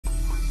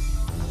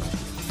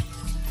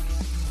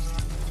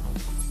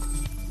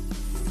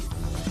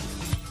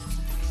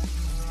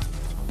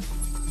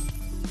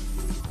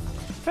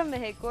From the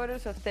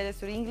headquarters of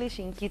Telesur English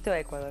in Quito,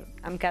 Ecuador,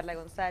 I'm Carla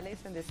Gonzalez,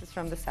 and this is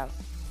From the South.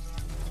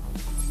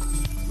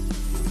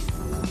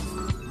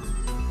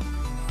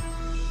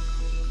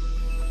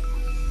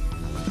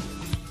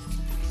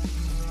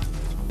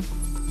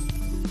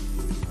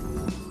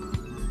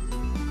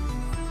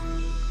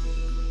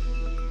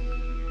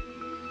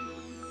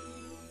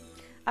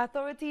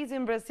 Authorities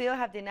in Brazil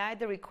have denied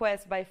the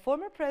request by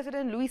former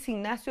President Luiz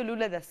Inácio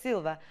Lula da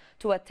Silva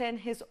to attend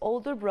his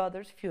older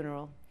brother's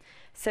funeral.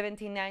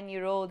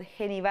 79-year-old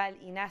Genival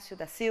Inácio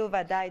da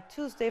Silva died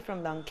Tuesday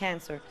from lung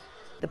cancer.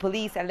 The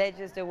police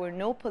alleges there were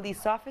no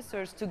police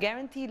officers to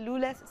guarantee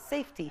Lula's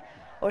safety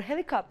or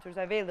helicopters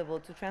available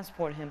to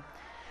transport him.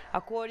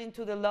 According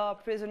to the law,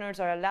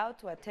 prisoners are allowed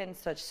to attend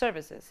such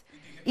services.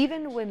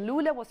 Even when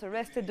Lula was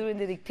arrested during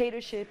the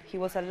dictatorship, he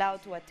was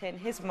allowed to attend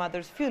his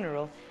mother's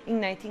funeral in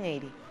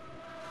 1980.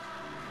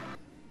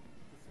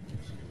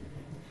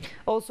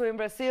 Also in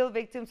Brazil,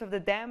 victims of the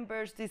dam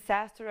burst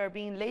disaster are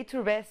being laid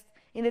to rest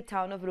in the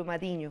town of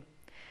Brumadinho.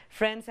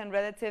 Friends and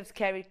relatives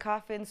carried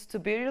coffins to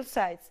burial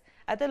sites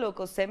at the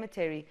local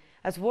cemetery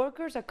as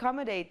workers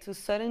accommodate to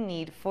sudden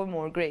need for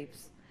more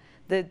graves.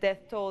 The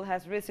death toll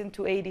has risen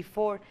to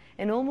 84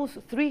 and almost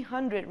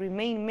 300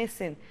 remain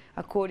missing,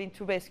 according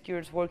to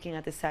rescuers working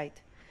at the site.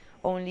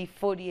 Only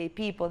 48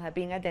 people have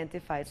been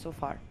identified so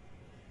far.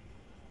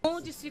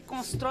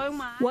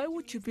 Why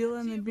would you build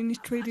an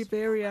administrative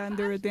area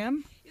under a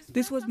dam?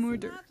 This was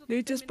murder.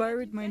 They just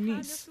buried my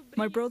niece.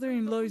 My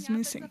brother-in-law is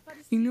missing.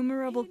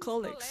 Innumerable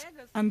colleagues.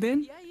 And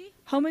then?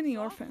 How many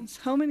orphans?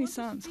 How many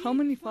sons? How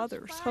many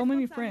fathers? How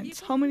many friends?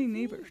 How many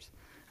neighbors?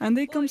 And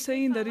they come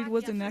saying that it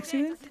was an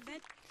accident?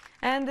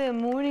 And the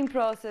mourning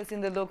process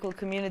in the local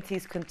community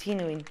is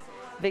continuing.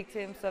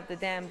 Victims of the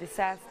dam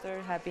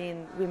disaster have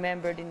been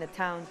remembered in the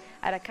town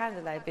at a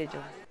candlelight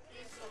vigil.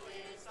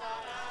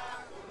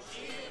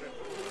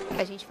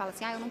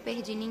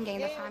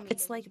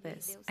 It's like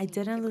this. I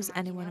didn't lose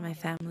anyone in my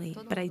family,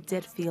 but I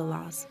did feel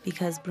lost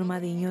because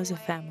Brumadinho is a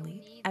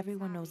family.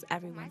 Everyone knows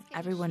everyone.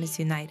 Everyone is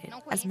united.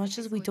 As much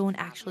as we don't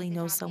actually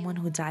know someone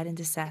who died in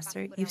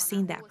disaster, you've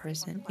seen that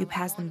person. You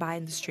pass them by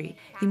in the street.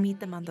 You meet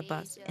them on the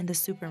bus, in the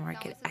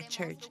supermarket, at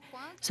church.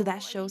 So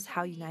that shows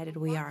how united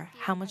we are,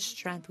 how much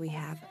strength we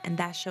have, and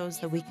that shows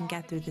that we can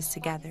get through this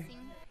together.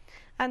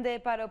 And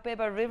the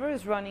Paraopeba River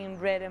is running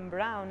red and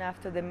brown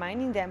after the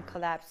mining dam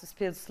collapsed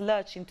spilled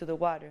sludge into the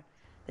water.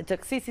 The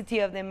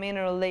toxicity of the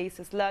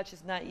mineral-laced sludge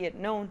is not yet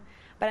known,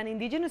 but an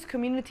indigenous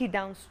community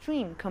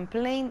downstream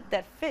complained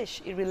that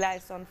fish it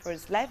relies on for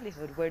its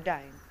livelihood were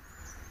dying.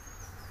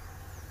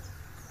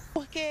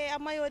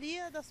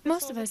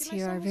 Most of us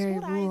here are very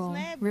rural,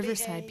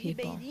 riverside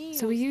people,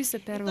 so we use the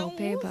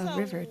Paraopeba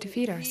River to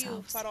feed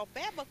ourselves.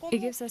 It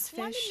gives us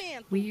fish,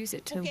 we use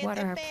it to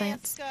water our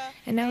plants,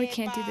 and now we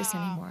can't do this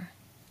anymore.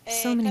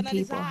 So many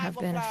people have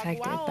been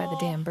affected by the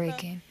dam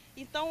breaking.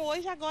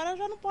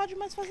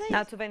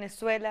 Now to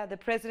Venezuela, the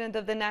president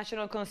of the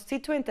National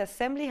Constituent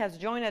Assembly has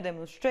joined a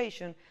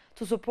demonstration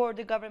to support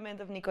the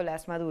government of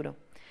Nicolás Maduro.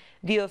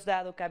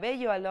 Diosdado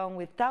Cabello, along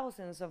with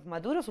thousands of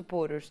Maduro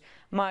supporters,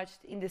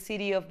 marched in the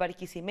city of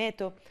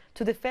Barquisimeto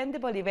to defend the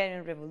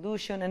Bolivarian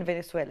Revolution and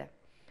Venezuela.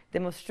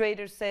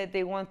 Demonstrators said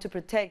they want to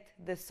protect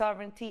the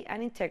sovereignty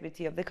and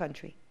integrity of the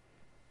country.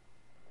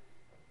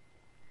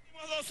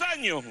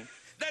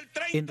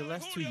 In the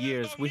last 2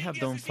 years, we have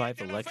done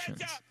 5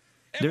 elections.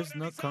 There's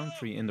no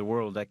country in the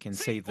world that can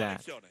say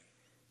that.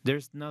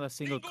 There's not a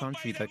single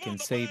country that can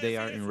say they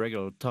are in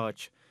regular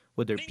touch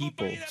with their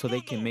people so they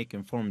can make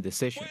informed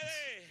decisions.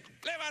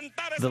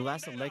 The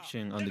last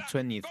election on the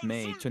 20th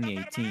May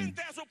 2018.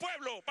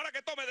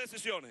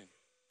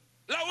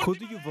 Who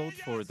do you vote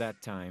for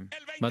that time?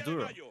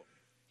 Maduro.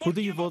 Who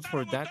do you vote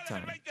for that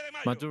time?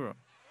 Maduro.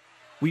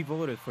 We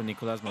voted for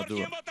Nicolás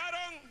Maduro.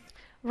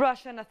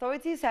 Russian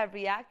authorities have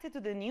reacted to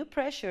the new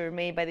pressure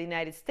made by the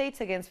United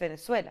States against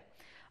Venezuela.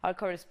 Our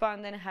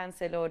correspondent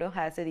Hansel Oro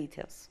has the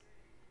details.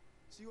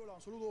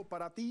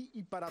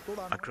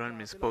 A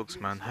Kremlin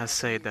spokesman has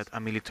said that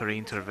a military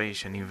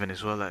intervention in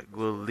Venezuela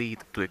will lead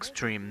to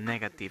extreme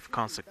negative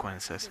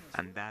consequences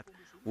and that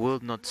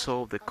will not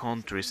solve the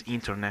country's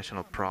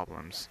international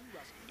problems.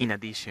 In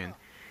addition,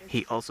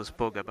 he also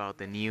spoke about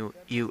the new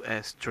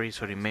U.S.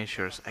 Treasury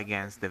measures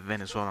against the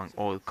Venezuelan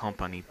oil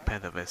company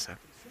PDVSA.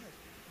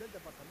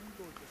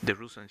 The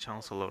Russian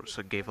Chancellor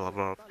Sergei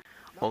Lavrov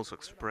also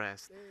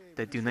expressed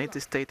that the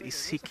United States is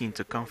seeking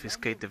to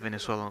confiscate the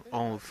Venezuelan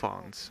oil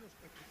funds.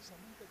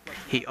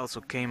 He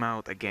also came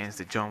out against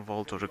the John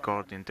Bolton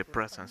regarding the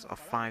presence of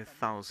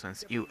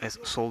 5,000 U.S.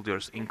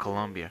 soldiers in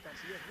Colombia,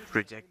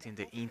 rejecting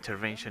the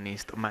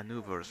interventionist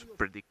maneuvers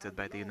predicted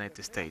by the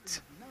United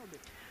States.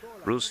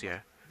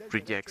 Russia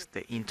rejects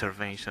the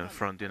intervention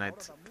from the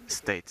United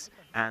States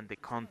and the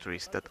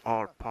countries that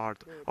are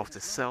part of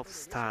the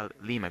self-styled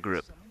Lima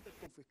Group.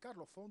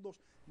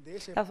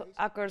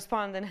 Our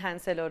correspondent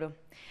Hansel Oro.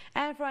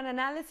 And for an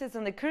analysis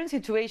on the current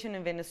situation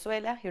in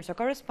Venezuela, here's our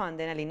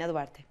correspondent Alina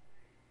Duarte.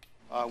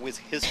 With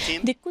his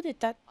team. The coup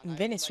d'etat in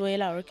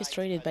Venezuela,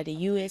 orchestrated by the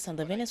U.S. and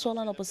the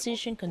Venezuelan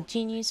opposition,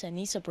 continues and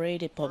is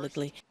operated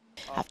publicly.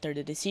 After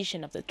the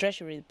decision of the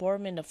Treasury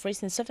Department of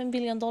freezing $7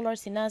 billion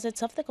in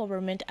assets of the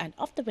government and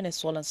of the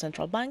Venezuelan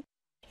Central Bank,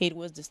 it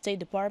was the State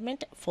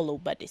Department,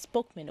 followed by the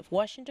spokesman of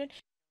Washington,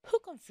 who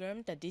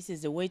confirmed that this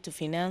is the way to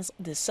finance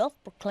the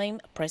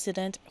self-proclaimed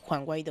President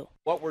Juan Guaido.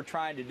 What we're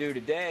trying to do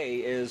today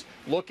is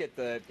look at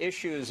the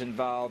issues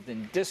involved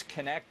in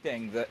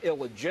disconnecting the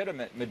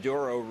illegitimate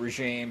Maduro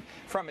regime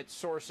from its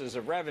sources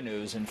of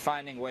revenues and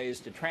finding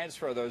ways to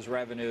transfer those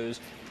revenues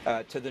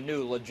to the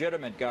new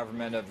legitimate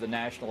government of the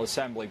National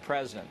Assembly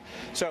president.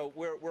 So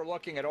we're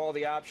looking at all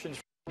the options.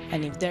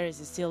 And if there is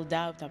still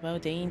doubt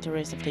about the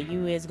interest of the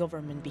U.S.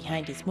 government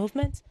behind this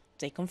movement,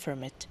 they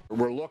confirm it.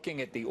 We're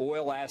looking at the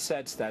oil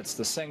assets. That's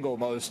the single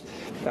most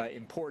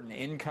important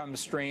income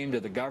stream to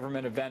the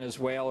government of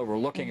Venezuela. We're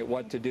looking at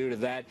what to do to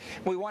that.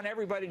 We want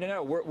everybody to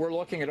know we're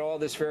looking at all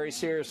this very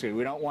seriously.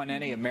 We don't want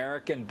any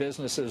American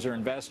businesses or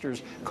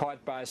investors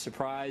caught by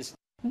surprise.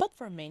 But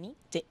for many,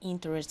 the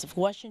interests of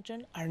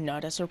Washington are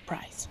not a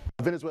surprise.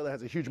 Venezuela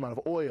has a huge amount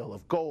of oil,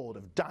 of gold,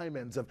 of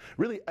diamonds, of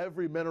really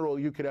every mineral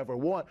you could ever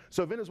want.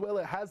 So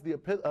Venezuela has the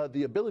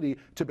ability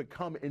to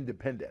become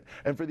independent.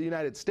 And for the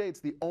United States,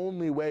 the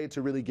only way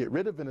to really get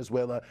rid of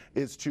Venezuela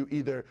is to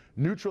either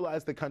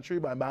neutralize the country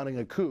by mounting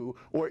a coup,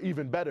 or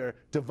even better,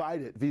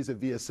 divide it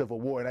vis-a-vis a civil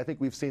war. And I think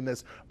we've seen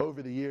this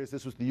over the years.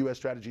 This was the U.S.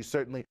 strategy,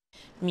 certainly.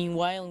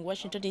 Meanwhile, in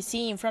Washington,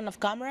 D.C., in front of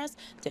cameras,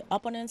 the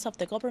opponents of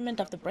the government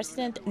of the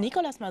president,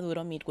 Nicolas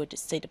Maduro, meet with the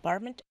State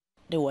Department,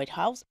 the White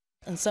House,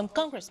 and some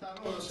congressmen,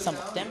 some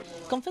of them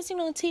confessing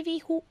on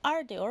TV who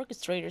are the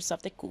orchestrators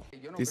of the coup.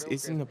 This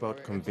isn't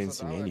about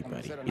convincing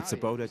anybody. It's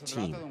about a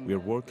team. We are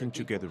working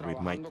together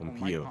with Mike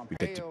Pompeo, with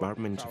the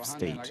Department of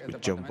State,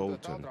 with John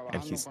Bolton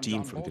and his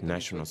team from the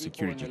National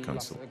Security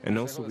Council, and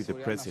also with the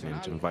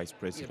President and Vice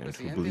President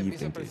who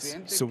believed in this.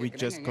 So we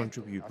just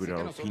contribute with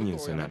our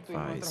opinions and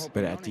advice.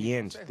 But at the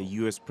end, the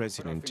U.S.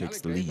 President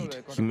takes the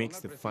lead. He makes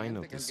the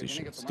final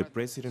decisions. The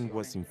President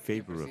was in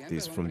favor of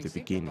this from the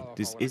beginning.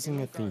 This isn't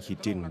a thing he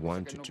didn't want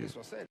to do.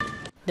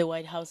 The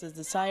White House's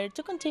desire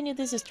to continue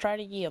this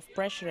strategy of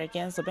pressure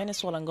against the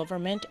Venezuelan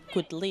government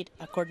could lead,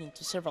 according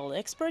to several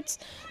experts,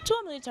 to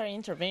a military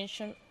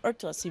intervention or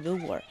to a civil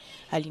war.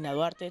 Alina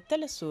Duarte,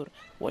 Telesur,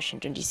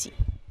 Washington, D.C.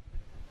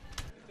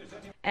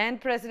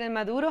 And President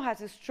Maduro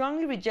has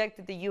strongly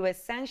rejected the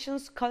U.S.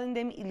 sanctions, calling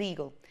them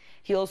illegal.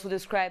 He also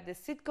described the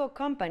Citgo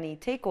company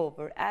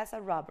takeover as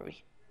a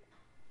robbery.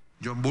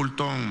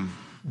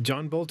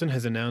 John Bolton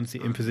has announced the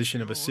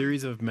imposition of a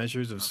series of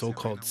measures of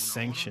so-called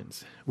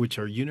sanctions, which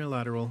are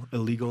unilateral,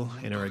 illegal,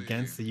 and are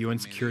against the UN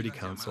Security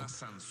Council.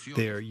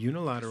 They are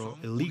unilateral,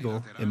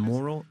 illegal,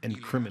 immoral,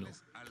 and criminal.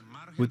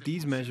 With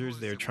these measures,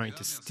 they are trying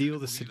to steal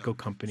the Citgo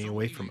company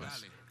away from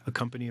us, a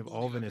company of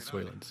all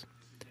Venezuelans.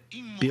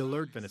 Be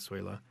alert,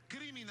 Venezuela.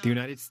 The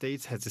United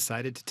States has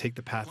decided to take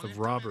the path of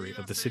robbery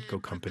of the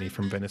Citgo company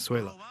from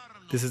Venezuela.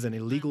 This is an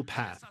illegal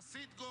path.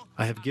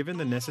 I have given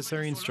the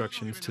necessary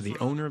instructions to the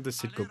owner of the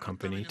Citgo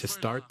company to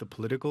start the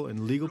political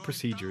and legal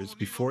procedures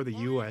before the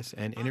U.S.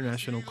 and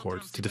international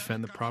courts to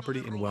defend the property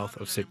and wealth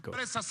of Citgo.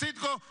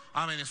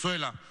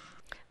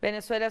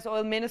 Venezuela's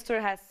oil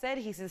minister has said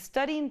he's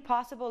studying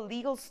possible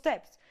legal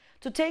steps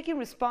to take in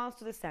response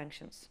to the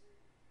sanctions.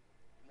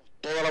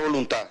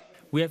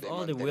 We have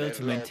all the will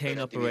to maintain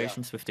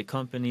operations with the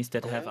companies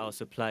that have our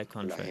supply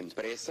contract,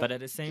 but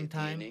at the same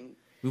time,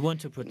 we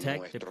want to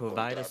protect the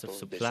providers of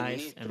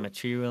supplies and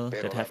material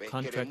that have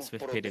contracts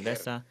with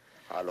PDVSA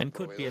and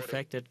could be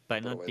affected by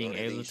not being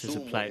able to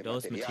supply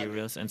those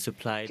materials and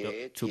supply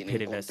to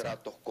PDVSA.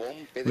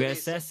 We are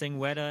assessing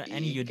whether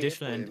any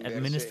judicial and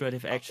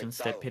administrative actions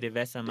that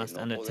PDVSA must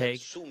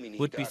undertake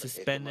would be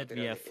suspended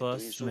via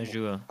force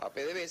majeure.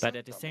 But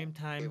at the same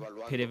time,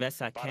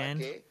 PDVSA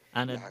can,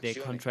 under the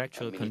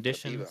contractual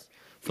conditions,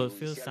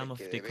 fulfill some of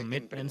the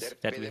commitments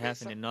that we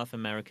have in the North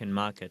American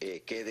market.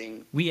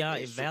 We are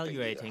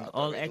evaluating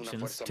all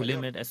actions to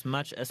limit as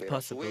much as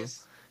possible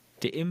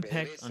the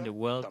impact on the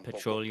world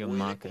petroleum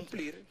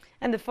market.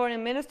 And the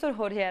foreign minister,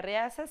 Jorge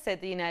Arreaza, said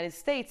the United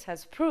States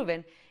has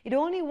proven it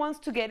only wants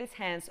to get its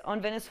hands on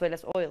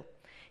Venezuela's oil.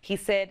 He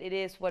said it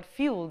is what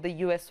fueled the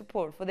U.S.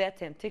 support for the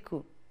attempted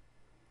coup.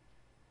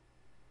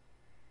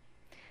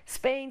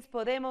 Spain's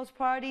Podemos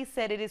party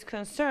said it is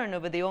concerned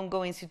over the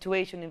ongoing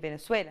situation in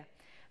Venezuela.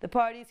 The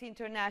party's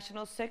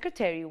international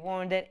secretary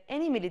warned that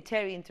any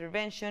military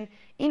intervention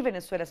in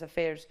Venezuela's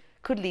affairs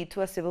could lead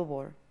to a civil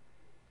war.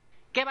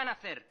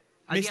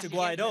 Mr.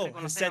 Guaido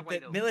has said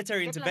that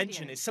military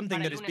intervention is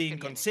something that is being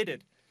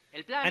considered,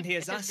 and he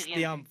has asked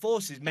the armed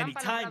forces many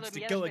times to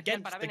go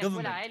against the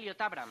government.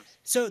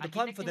 So the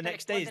plan for the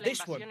next day is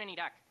this one: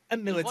 a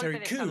military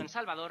coup,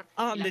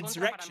 armed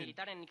insurrection,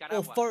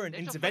 or foreign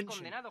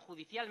intervention.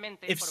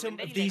 If some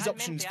of these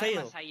options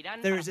fail,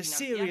 there is a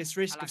serious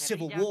risk of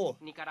civil war,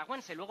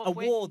 a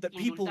war that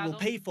people will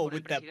pay for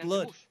with their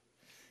blood.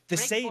 The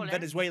same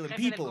Venezuelan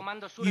people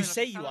you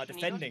say you are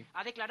defending.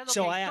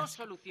 So I ask,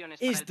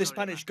 is the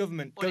Spanish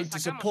government going to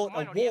support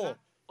a war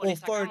or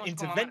foreign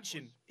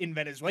intervention in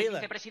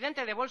Venezuela?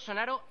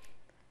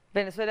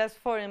 Venezuela's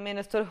Foreign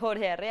Minister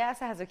Jorge Arreaza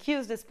has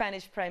accused the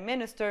Spanish Prime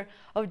Minister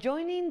of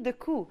joining the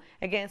coup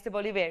against the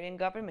Bolivarian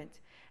government.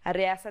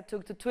 Arreaza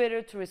took to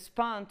Twitter to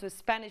respond to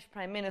Spanish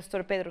Prime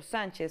Minister Pedro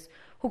Sánchez,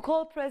 who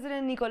called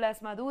President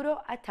Nicolás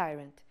Maduro a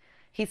tyrant.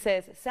 He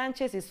says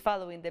Sánchez is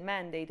following the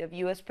mandate of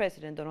U.S.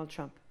 President Donald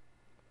Trump.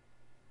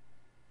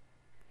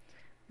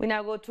 We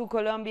now go to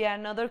Colombia.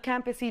 Another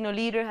campesino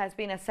leader has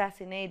been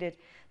assassinated.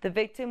 The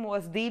victim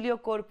was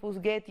Dilio Corpus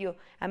Getio,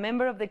 a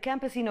member of the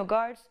Campesino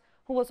Guards,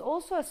 who was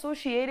also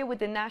associated with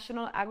the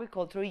National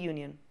Agricultural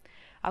Union.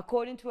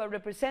 According to a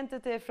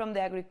representative from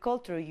the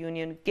Agricultural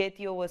Union,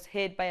 Getio was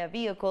hit by a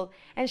vehicle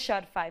and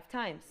shot 5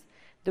 times.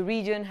 The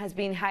region has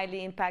been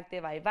highly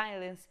impacted by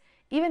violence,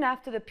 even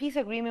after the peace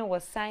agreement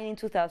was signed in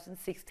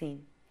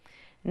 2016.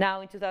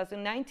 Now in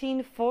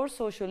 2019, 4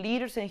 social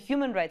leaders and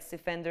human rights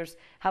defenders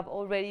have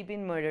already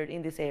been murdered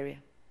in this area.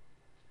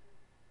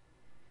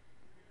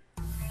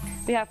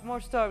 We have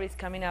more stories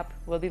coming up.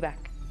 We'll be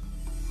back.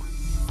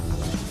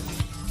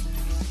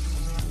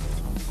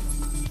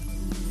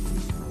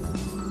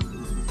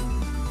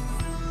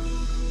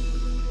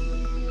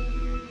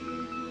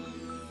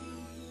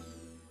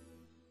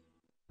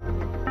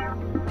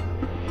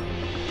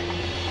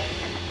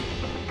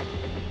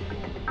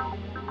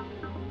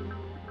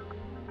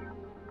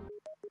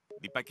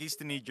 The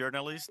Pakistani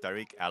journalist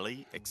Tariq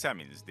Ali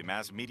examines the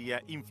mass media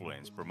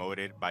influence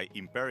promoted by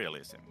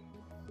imperialism.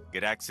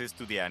 Get access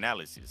to the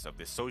analysis of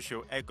the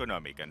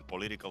socio-economic and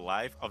political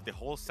life of the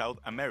whole South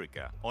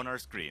America on our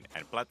screen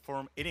and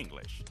platform in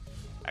English.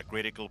 A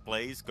critical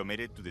place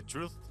committed to the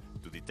truth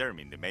to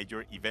determine the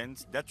major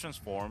events that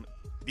transform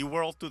the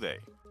world today.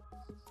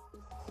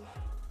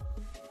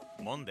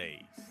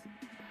 Mondays,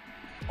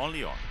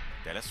 only on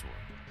Telesur.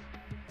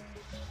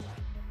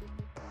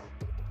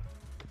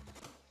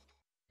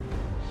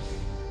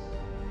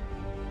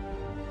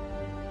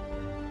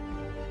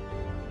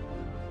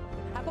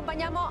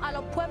 Acompañamos a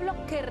los pueblos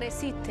que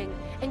resisten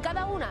en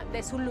cada una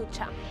de sus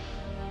luchas.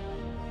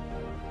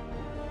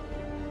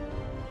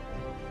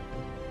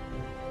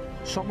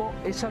 Somos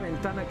esa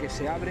ventana que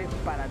se abre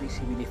para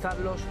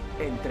visibilizarlos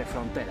entre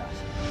fronteras.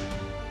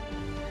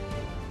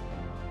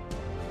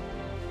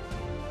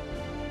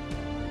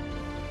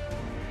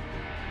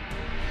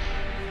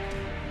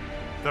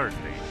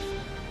 Thursdays,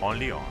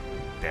 only on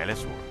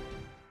Telesur.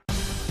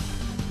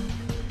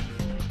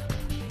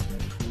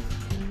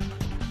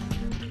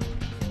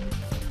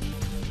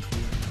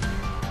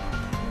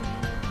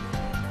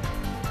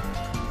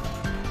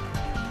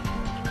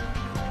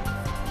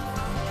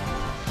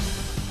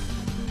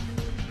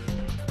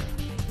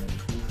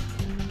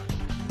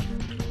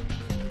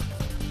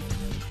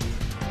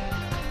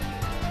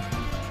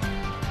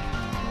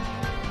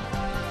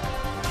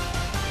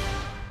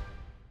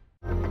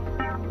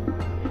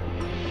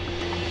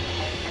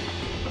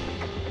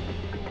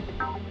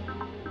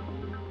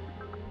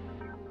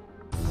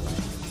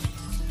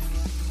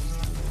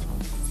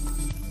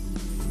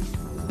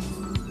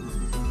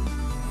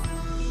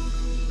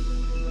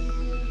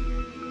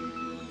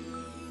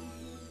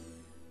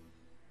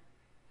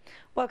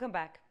 Welcome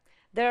back.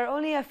 There are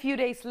only a few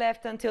days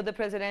left until the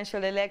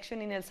presidential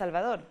election in El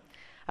Salvador.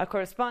 Our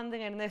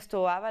correspondent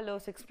Ernesto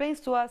Ábalos explains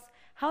to us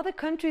how the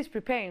country is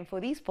preparing for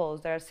these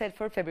polls that are set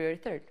for February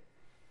 3rd.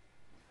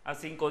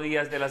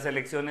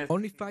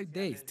 Only 5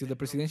 days till the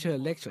presidential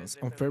elections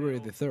on February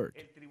the 3rd.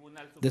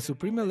 The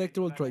Supreme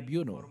Electoral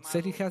Tribunal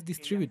said it has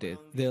distributed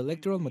the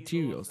electoral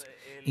materials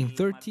in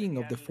 13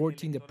 of the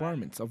 14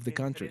 departments of the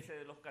country.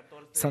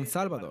 San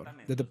Salvador,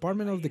 the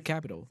department of the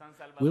capital,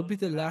 will be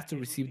the last to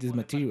receive these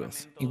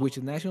materials, in which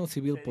the National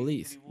Civil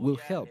Police will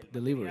help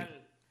delivering.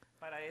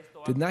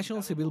 The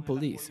National Civil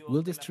Police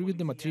will distribute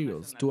the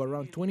materials to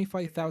around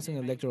 25,000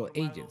 electoral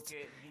agents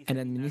and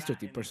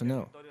administrative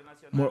personnel.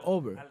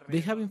 Moreover, they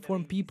have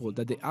informed people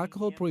that the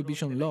alcohol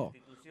prohibition law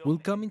will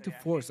come into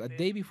force a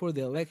day before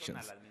the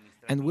elections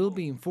and will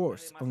be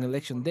enforced on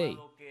election day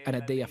and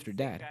a day after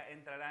that.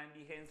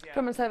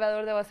 From El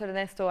Salvador, that was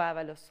Ernesto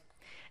Ábalos.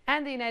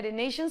 And the United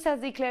Nations has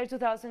declared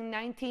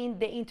 2019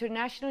 the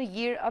International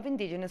Year of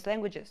Indigenous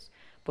Languages.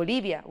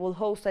 Bolivia will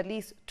host at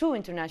least 2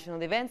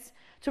 international events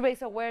to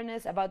raise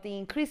awareness about the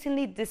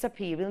increasingly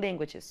disappearing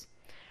languages.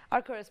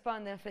 Our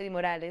correspondent Freddy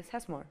Morales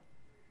has more.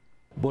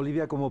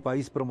 Bolivia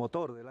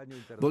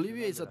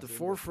is at the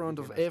forefront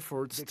of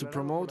efforts to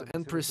promote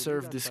and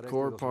preserve this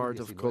core part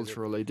of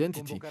cultural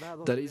identity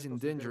that is in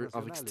danger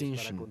of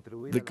extinction.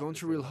 The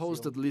country will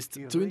host at least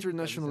 2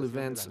 international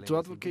events to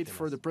advocate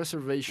for the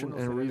preservation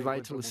and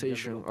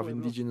revitalization of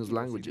indigenous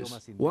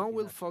languages. One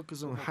will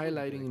focus on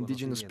highlighting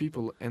indigenous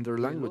people and their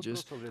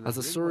languages as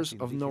a source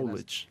of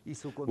knowledge,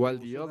 while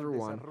the other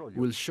one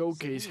will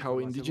showcase how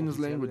indigenous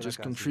languages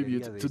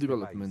contribute to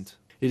development.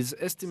 It is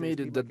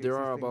estimated that there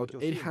are about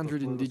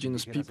 800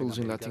 indigenous peoples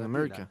in Latin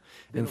America,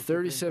 and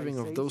 37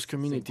 of those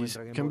communities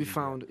can be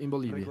found in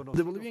Bolivia.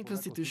 The Bolivian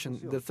Constitution,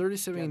 the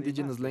 37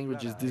 indigenous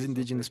languages these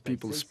indigenous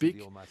peoples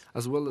speak,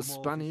 as well as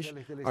Spanish,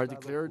 are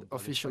declared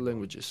official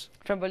languages.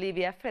 From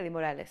Bolivia, Freddy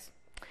Morales.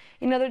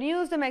 In other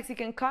news, the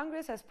Mexican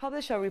Congress has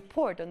published a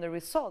report on the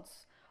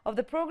results of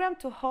the program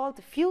to halt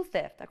fuel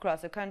theft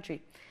across the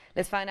country.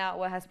 Let's find out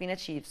what has been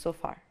achieved so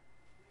far.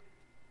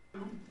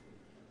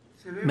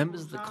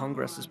 Members of the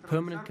Congress's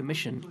Permanent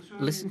Commission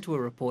listened to a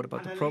report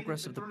about the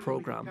progress of the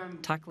program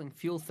tackling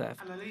fuel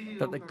theft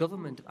that the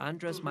government of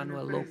Andrés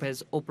Manuel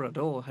López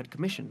Obrador had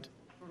commissioned.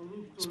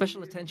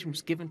 Special attention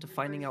was given to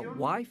finding out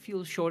why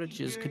fuel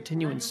shortages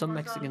continue in some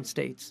Mexican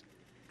states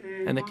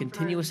and the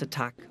continuous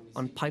attack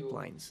on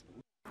pipelines.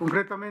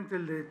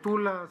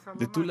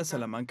 The Tula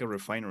Salamanca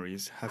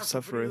refineries have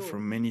suffered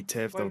from many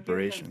theft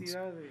operations.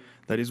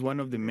 That is one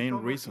of the main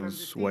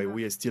reasons why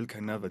we still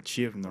cannot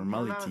achieve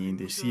normality in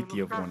the city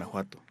of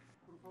Guanajuato.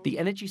 The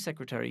Energy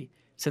Secretary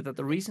said that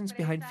the reasons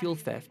behind fuel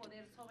theft,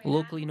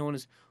 locally known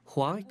as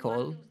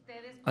huaicol,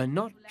 are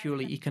not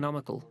purely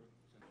economical.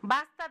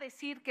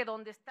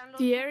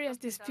 The areas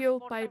these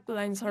fuel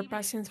pipelines are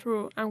passing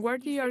through and where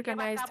the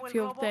organized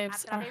fuel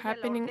thefts are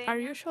happening are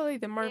usually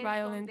the more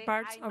violent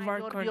parts of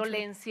our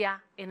country.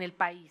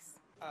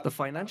 The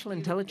Financial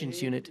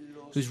Intelligence Unit,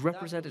 whose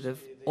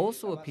representative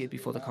also appeared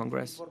before the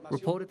Congress,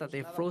 reported that they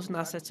have frozen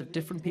assets of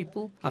different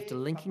people after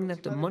linking them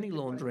to money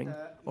laundering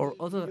or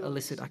other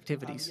illicit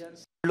activities.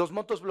 We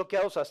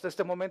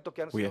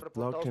have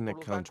blocked an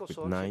account with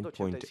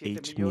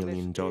 $9.8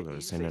 million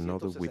and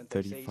another with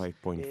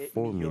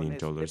 $35.4 million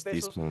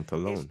this month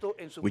alone,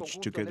 which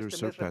together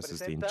surpasses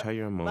the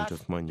entire amount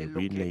of money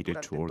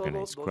related to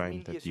organized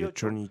crime that the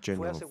Attorney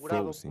General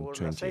froze in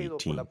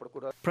 2018.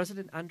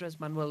 President Andrés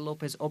Manuel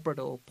López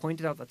Obrador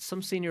pointed out that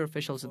some senior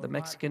officials of the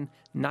Mexican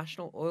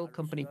national oil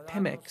company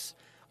Pemex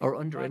are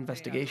under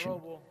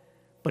investigation,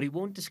 but he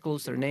won't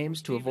disclose their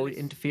names to avoid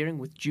interfering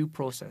with due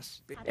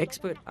process.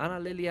 Expert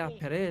Ana Lilia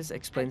Perez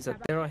explains that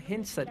there are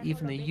hints that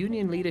even the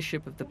union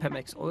leadership of the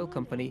Pemex oil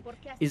company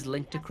is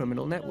linked to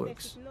criminal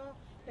networks.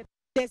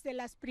 Since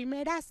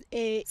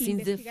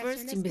the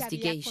first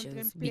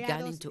investigations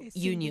began into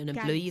union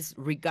employees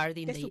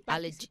regarding the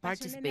alleged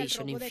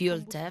participation in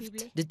fuel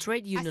theft, the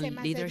trade union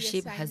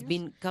leadership has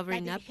been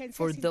covering up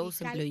for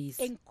those employees.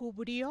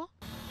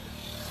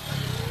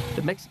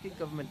 The Mexican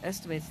government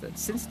estimates that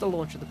since the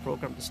launch of the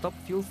program to stop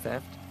fuel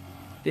theft,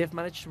 they have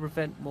managed to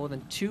prevent more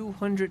than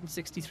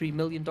 $263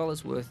 million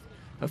worth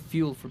of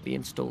fuel from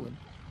being stolen.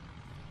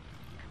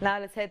 Now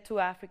let's head to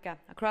Africa.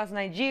 Across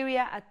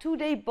Nigeria, a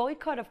two-day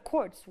boycott of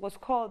courts was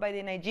called by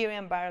the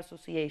Nigerian Bar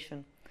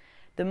Association.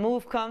 The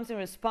move comes in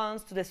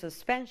response to the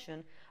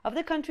suspension of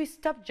the country's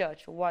top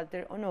judge,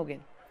 Walter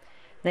Onogen.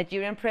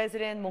 Nigerian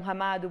President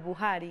Muhammadu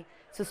Buhari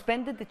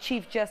suspended the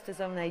Chief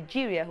Justice of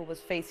Nigeria, who was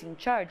facing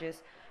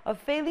charges of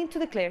failing to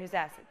declare his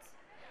assets.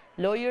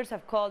 Lawyers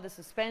have called the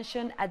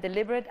suspension a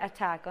deliberate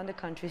attack on the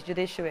country's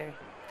judiciary.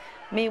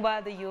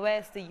 Meanwhile, the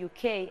US, the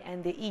UK,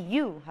 and the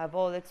EU have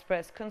all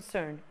expressed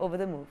concern over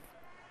the move.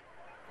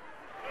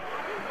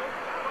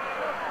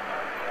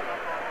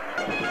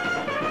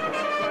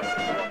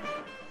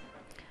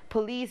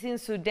 Police in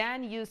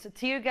Sudan used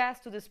tear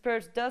gas to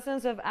disperse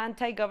dozens of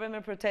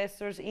anti-government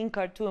protesters in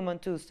Khartoum on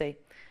Tuesday.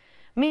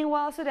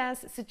 Meanwhile,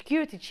 Sudan's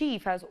security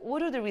chief has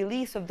ordered the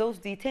release of those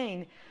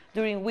detained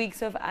during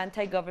weeks of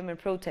anti-government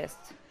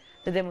protests.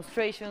 The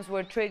demonstrations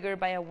were triggered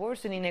by a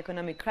worsening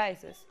economic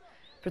crisis.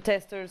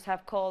 Protesters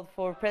have called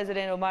for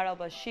President Omar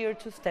al-Bashir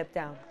to step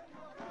down.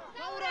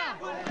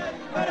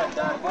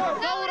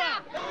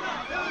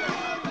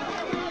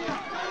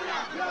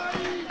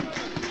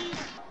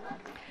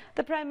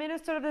 The Prime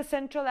Minister of the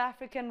Central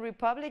African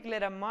Republic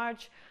led a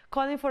march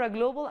calling for a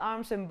global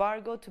arms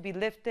embargo to be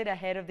lifted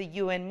ahead of the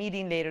UN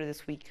meeting later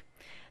this week.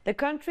 The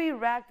country,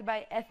 racked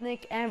by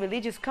ethnic and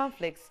religious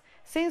conflicts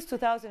since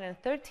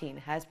 2013,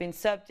 has been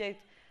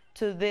subject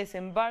to this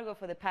embargo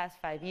for the past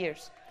 5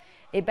 years.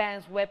 It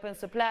bans weapons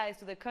supplies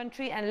to the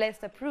country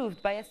unless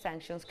approved by a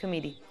sanctions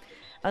committee.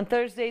 On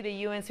Thursday, the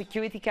UN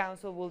Security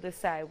Council will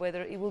decide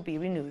whether it will be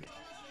renewed.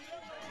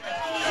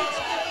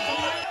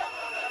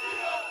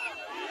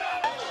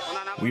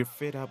 We're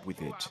fed up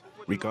with it.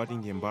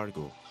 Regarding the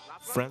embargo,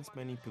 France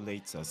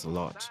manipulates us a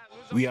lot.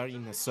 We are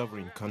in a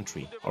sovereign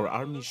country. Our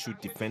army should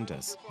defend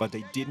us, but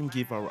they didn't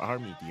give our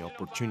army the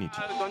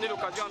opportunity.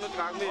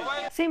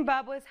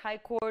 Zimbabwe's High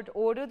Court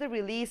ordered the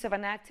release of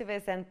an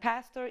activist and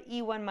pastor,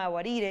 Iwan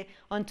Mawarire,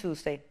 on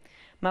Tuesday.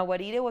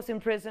 Mawarire was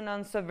imprisoned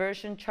on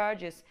subversion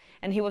charges,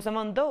 and he was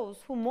among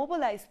those who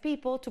mobilized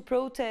people to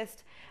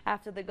protest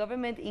after the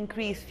government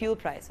increased fuel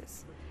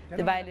prices.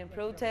 The violent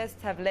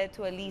protests have led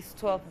to at least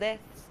 12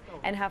 deaths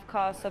and have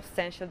caused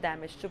substantial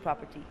damage to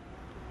property.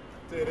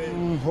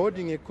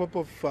 Holding a copy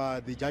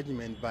of the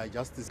judgment by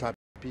Justice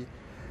Kapi,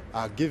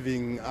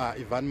 giving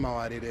Ivan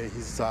Mawarire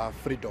his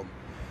freedom.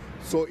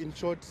 So in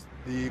short,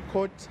 the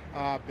court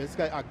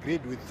basically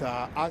agreed with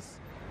us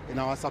in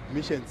our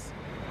submissions,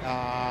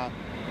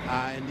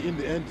 and in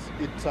the end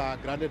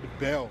it granted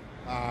bail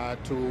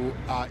to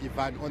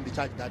Ivan on the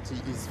charge that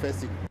he is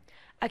facing.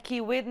 A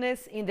key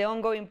witness in the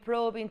ongoing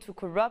probe into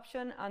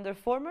corruption under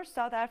former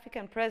South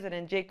African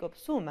President Jacob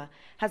Zuma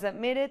has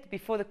admitted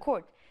before the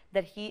court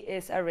that he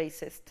is a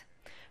racist.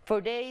 For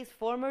days,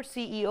 former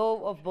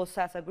CEO of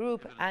Bosasa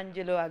Group,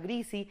 Angelo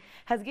Agrisi,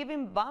 has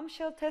given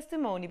bombshell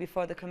testimony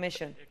before the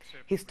commission.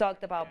 He's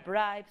talked about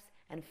bribes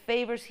and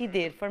favors he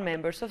did for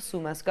members of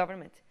Suma's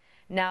government.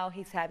 Now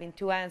he's having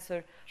to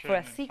answer for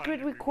a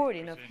secret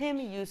recording of him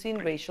using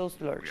racial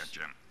slurs.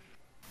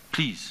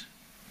 Please,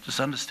 just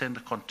understand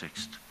the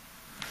context.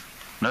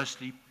 No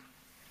sleep.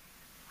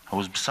 I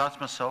was beside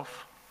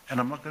myself, and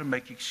I'm not going to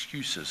make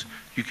excuses.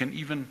 You can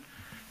even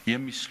hear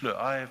me slur.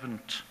 I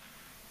haven't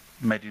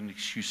made an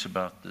excuse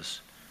about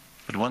this.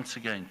 But once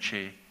again,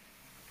 Chair,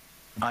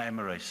 I am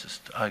a racist.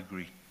 I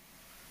agree.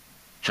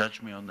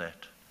 Judge me on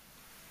that.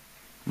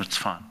 It's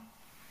fine.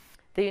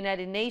 The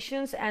United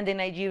Nations and the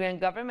Nigerian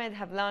government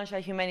have launched a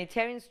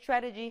humanitarian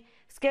strategy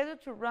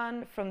scheduled to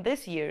run from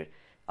this year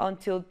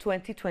until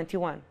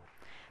 2021.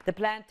 The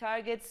plan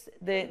targets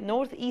the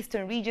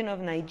northeastern region of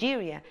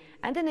Nigeria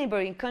and the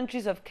neighboring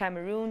countries of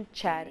Cameroon,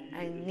 Chad,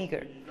 and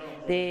Niger.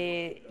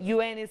 The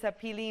UN is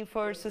appealing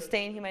for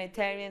sustained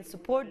humanitarian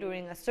support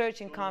during a surge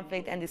in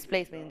conflict and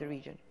displacement in the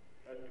region.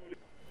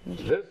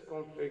 This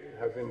conflict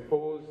has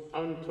imposed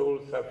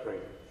untold suffering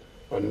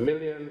on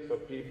millions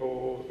of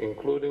people,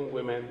 including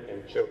women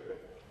and children.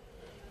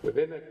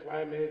 Within a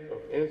climate of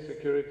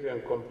insecurity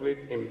and complete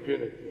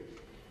impunity,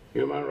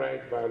 human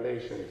rights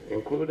violations,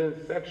 including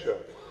sexual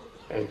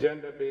and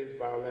gender-based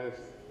violence,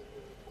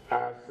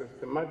 are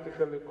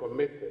systematically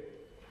committed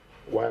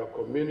while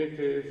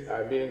communities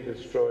are being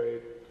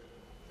destroyed,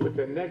 with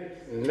a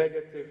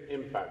negative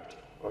impact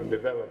on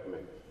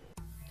development.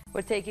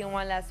 We're taking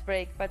one last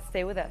break, but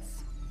stay with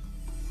us.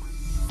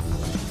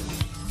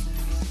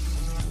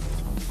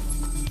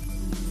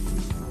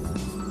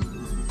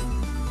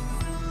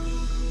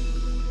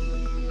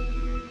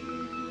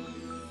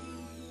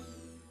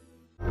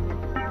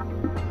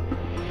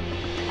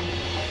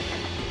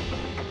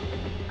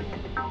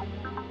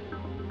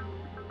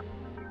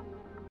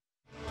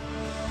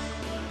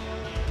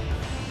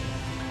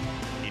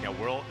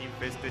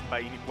 Infested by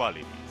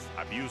inequalities,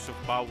 abuse of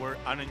power,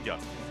 and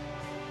injustice,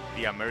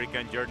 the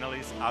American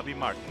journalist Abby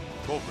Martin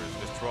covers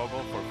the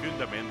struggle for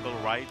fundamental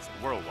rights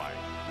worldwide,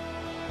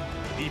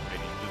 deep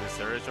into the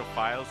search of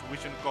files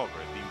which uncover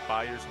the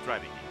empire's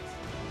strategies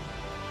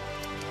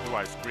through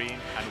our screen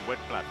and web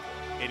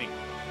platform in English.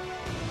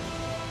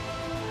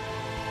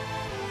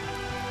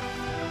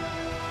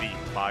 The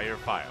Empire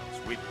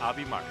Files with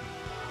Abby Martin.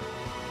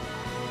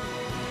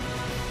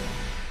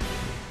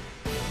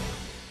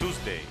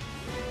 Tuesday,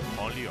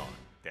 only on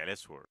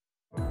Telesur.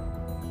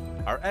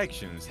 Our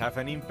actions have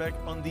an impact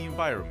on the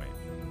environment.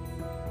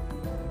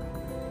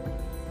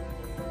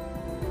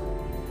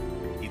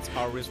 It's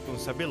our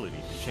responsibility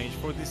to change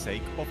for the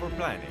sake of our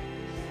planet.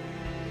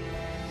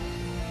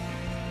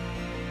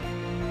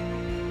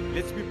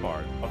 Let's be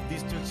part of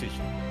this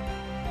transition.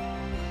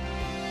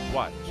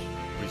 Watch,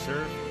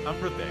 preserve, and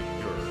protect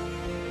your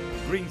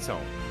Green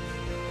Zone.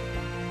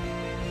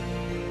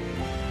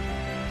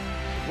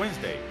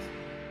 Wednesdays,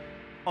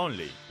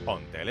 only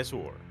on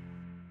Telesur.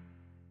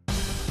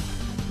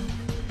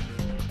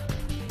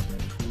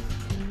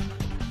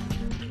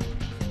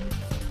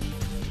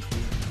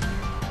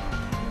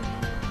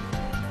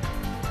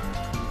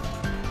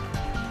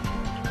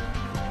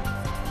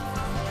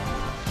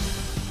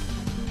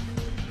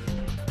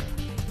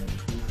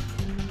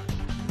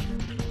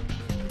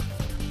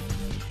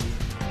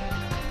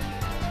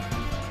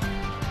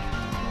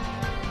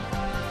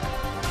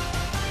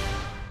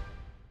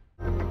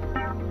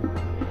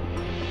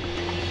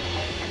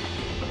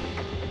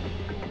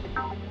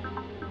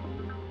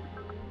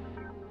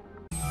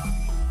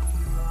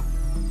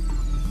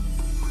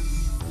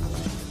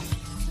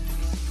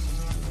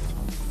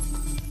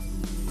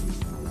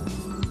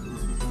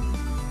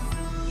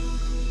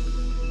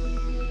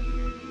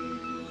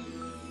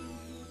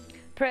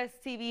 Press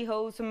TV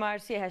host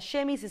Marzieh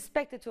Hashemi is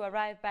expected to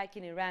arrive back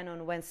in Iran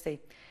on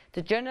Wednesday.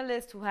 The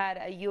journalist, who had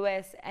a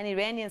U.S. and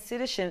Iranian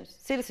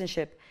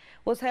citizenship,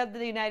 was held in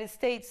the United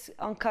States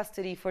on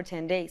custody for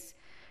 10 days.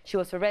 She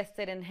was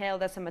arrested and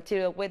held as a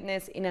material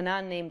witness in an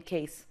unnamed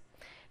case.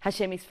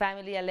 Hashemi's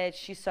family alleged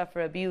she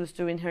suffered abuse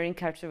during her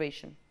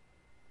incarceration.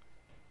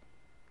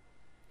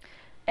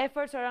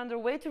 Efforts are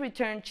underway to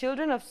return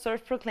children of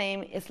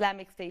self-proclaimed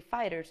Islamic State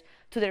fighters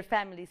to their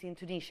families in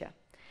Tunisia.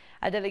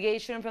 A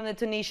delegation from the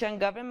Tunisian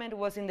government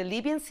was in the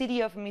Libyan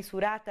city of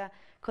Misurata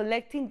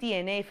collecting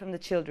DNA from the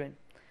children.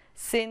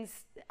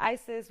 Since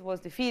ISIS was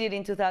defeated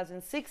in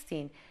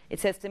 2016,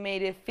 it's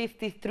estimated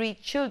 53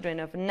 children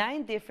of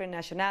 9 different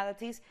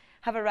nationalities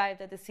have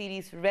arrived at the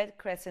city's Red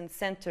Crescent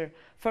Center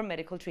for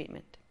medical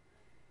treatment.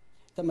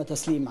 We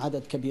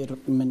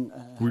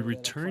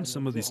returned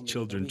some of these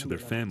children to their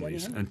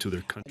families and to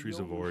their countries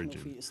of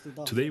origin.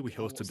 Today we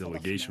host a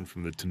delegation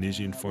from the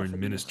Tunisian Foreign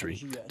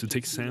Ministry to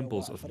take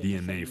samples of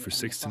DNA for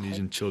 6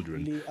 Tunisian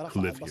children who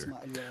live here.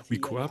 We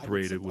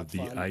cooperated with the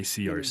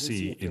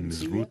ICRC in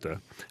Misruta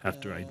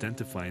after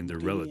identifying their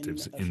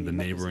relatives in the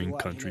neighboring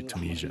country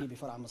Tunisia.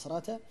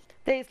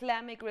 The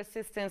Islamic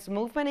Resistance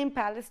Movement in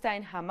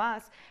Palestine,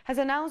 Hamas, has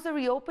announced the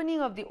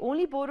reopening of the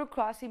only border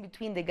crossing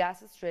between the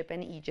Gaza Strip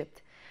and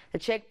Egypt. The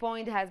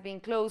checkpoint has been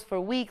closed for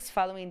weeks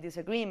following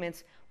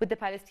disagreements with the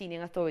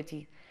Palestinian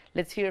Authority.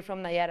 Let's hear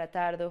from Nayara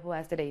Tardo, who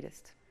has the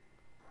latest.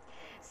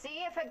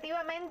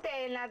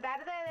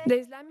 The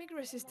Islamic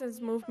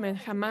resistance movement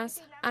Hamas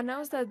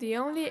announced that the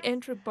only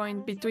entry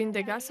point between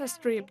the Gaza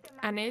Strip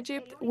and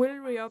Egypt will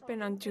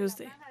reopen on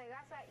Tuesday.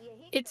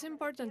 It's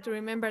important to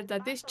remember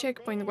that this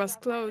checkpoint was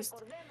closed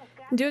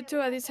due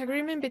to a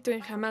disagreement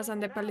between Hamas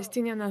and the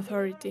Palestinian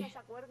Authority.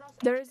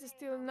 There is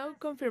still no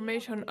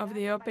confirmation of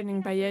the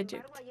opening by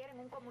Egypt.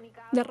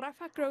 The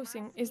Rafah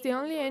crossing is the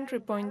only entry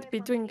point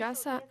between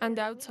Gaza and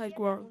the outside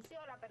world,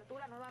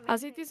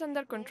 as it is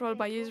under control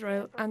by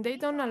Israel and they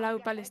don't allow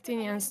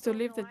Palestinians to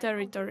leave the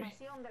territory.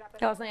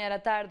 That was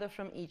Nayara Tardo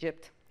from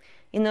Egypt.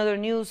 In other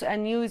news, a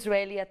new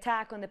Israeli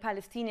attack on the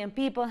Palestinian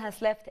people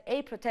has left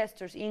 8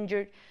 protesters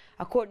injured,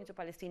 according to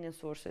Palestinian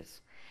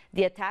sources.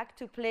 The attack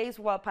took place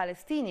while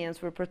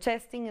Palestinians were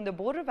protesting in the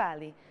border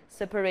valley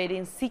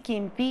separating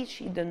Sikkim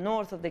Beach in the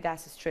north of the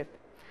Gaza Strip.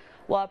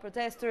 While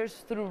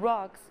protesters threw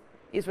rocks,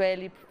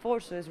 Israeli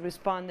forces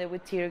responded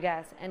with tear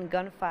gas and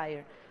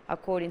gunfire,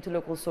 according to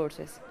local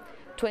sources.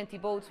 20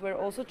 boats were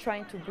also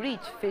trying to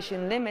breach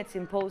fishing limits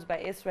imposed by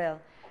Israel,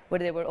 where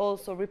they were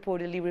also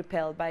reportedly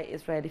repelled by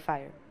Israeli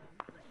fire.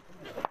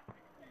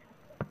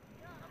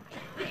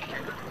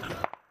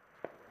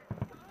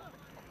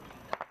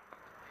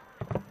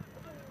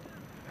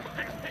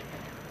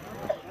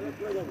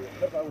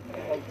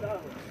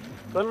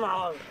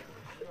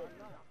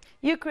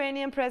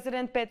 Ukrainian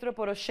President Petro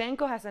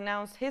Poroshenko has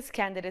announced his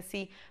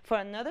candidacy for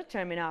another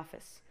term in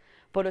office.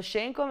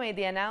 Poroshenko made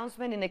the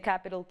announcement in the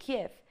capital,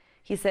 Kiev.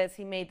 He says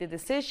he made the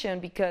decision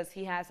because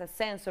he has a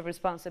sense of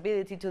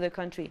responsibility to the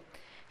country.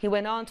 He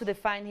went on to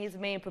define his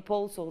main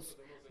proposals: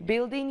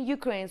 building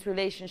Ukraine's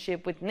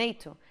relationship with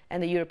NATO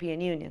and the European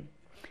Union.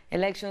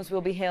 Elections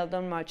will be held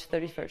on March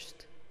 31st.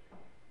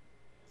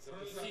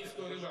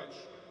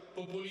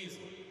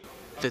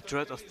 The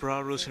threat of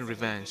pro-Russian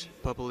revenge,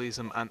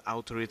 populism and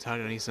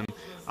authoritarianism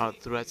are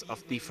threats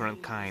of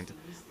different kind,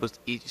 but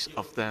each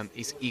of them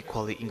is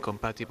equally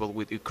incompatible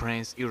with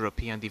Ukraine's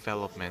European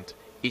development.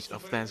 Each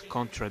of them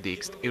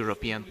contradicts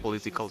European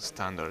political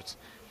standards.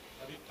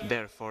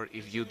 Therefore,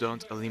 if you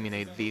don't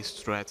eliminate these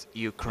threats,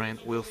 Ukraine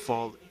will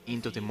fall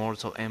into the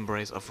mortal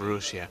embrace of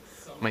Russia.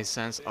 My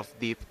sense of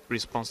deep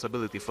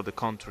responsibility for the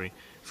country,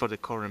 for the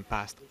current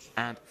past,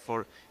 and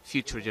for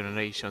future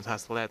generations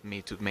has led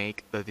me to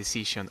make the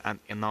decision and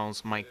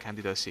announce my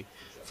candidacy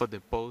for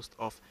the post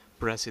of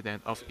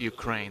President of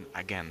Ukraine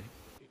again.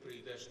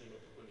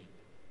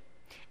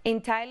 In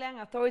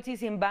Thailand,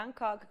 authorities in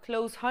Bangkok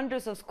closed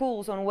hundreds of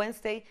schools on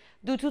Wednesday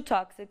due to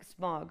toxic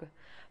smog.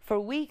 For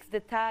weeks,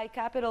 the Thai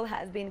capital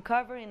has been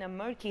covered in a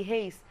murky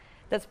haze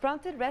that's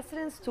prompted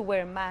residents to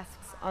wear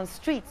masks on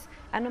streets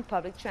and on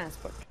public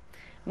transport.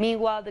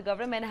 Meanwhile, the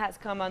government has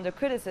come under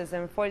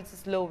criticism for its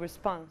slow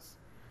response.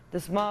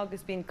 The smog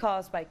is being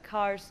caused by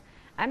cars,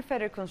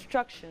 unfettered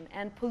construction,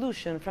 and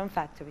pollution from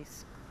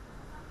factories.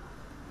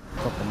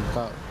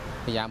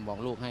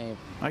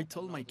 I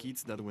told my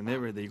kids that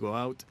whenever they go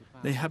out,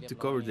 they have to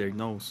cover their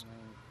nose.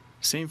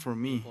 Same for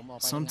me.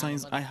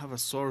 Sometimes I have a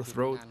sore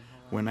throat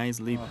when I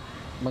sleep.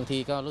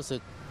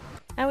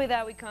 And with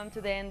that, we come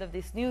to the end of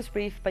this news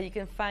brief, but you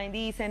can find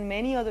these and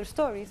many other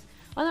stories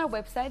on our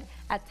website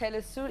at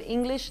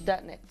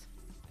telesurenglish.net.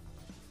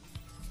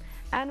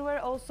 And we're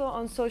also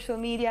on social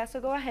media, so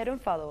go ahead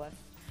and follow us.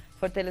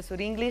 For Telesur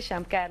English,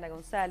 I'm Carla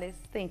Gonzalez.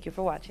 Thank you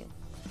for watching.